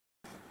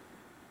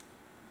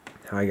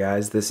Hi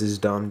guys, this is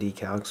Dom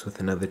Decalcs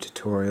with another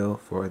tutorial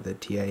for the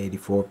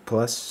TI-84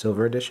 Plus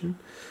Silver Edition.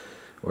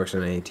 Works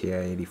on a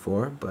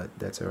TI-84, but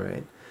that's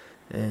alright.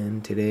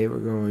 And today we're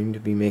going to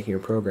be making a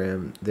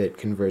program that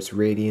converts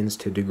radians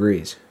to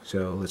degrees.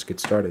 So let's get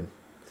started.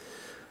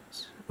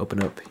 Let's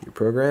open up your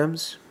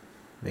programs,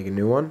 make a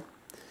new one,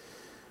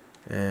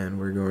 and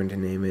we're going to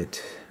name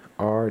it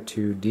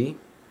R2D.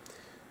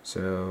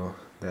 So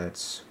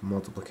that's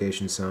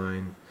multiplication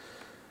sign,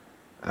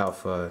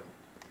 alpha,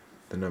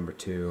 the number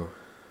 2,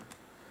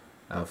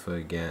 alpha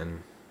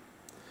again,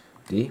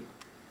 D.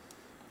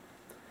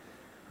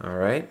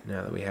 Alright,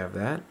 now that we have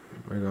that,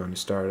 we're going to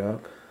start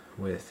up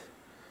with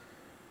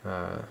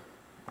a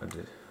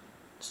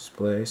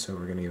display. So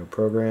we're going to go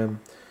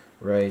program,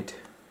 right,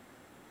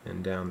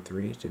 and down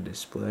 3 to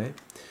display.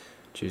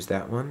 Choose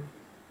that one.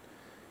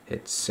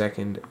 Hit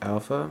second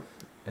alpha,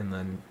 and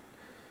then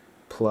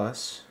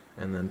plus,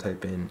 and then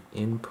type in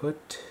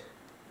input.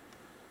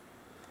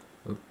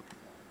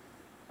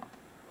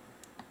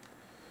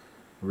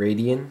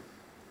 Radian,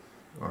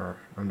 or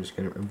I'm just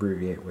going to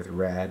abbreviate with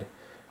rad,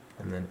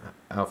 and then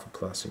alpha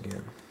plus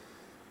again,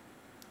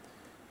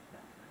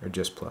 or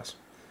just plus.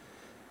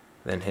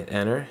 Then hit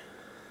enter,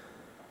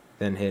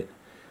 then hit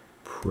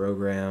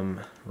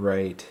program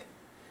right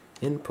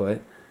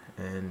input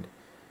and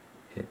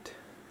hit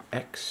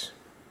X,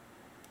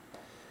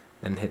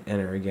 then hit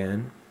enter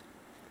again,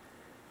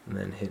 and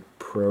then hit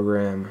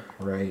program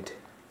right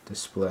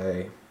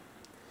display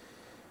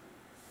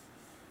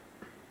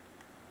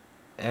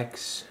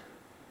X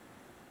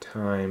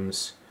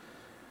times.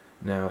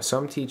 Now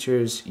some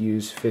teachers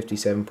use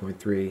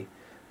 57.3,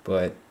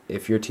 but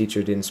if your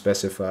teacher didn't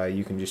specify,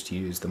 you can just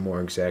use the more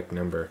exact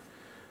number,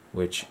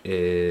 which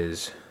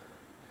is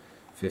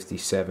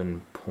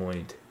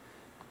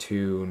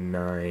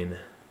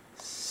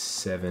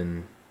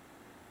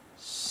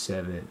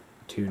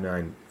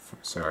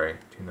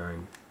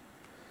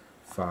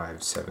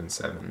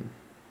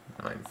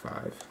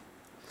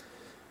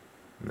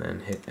and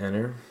then hit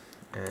enter.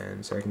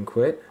 And so I can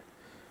quit,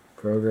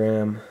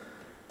 program,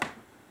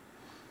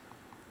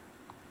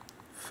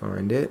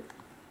 find it,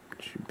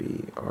 should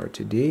be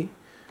R2D,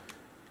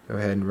 go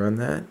ahead and run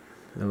that.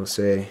 It will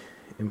say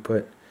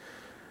input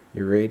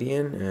your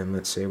radian, and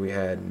let's say we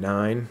had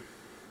 9.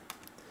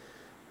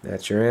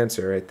 That's your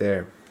answer right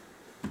there.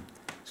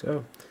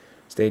 So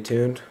stay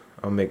tuned,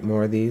 I'll make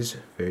more of these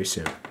very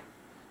soon.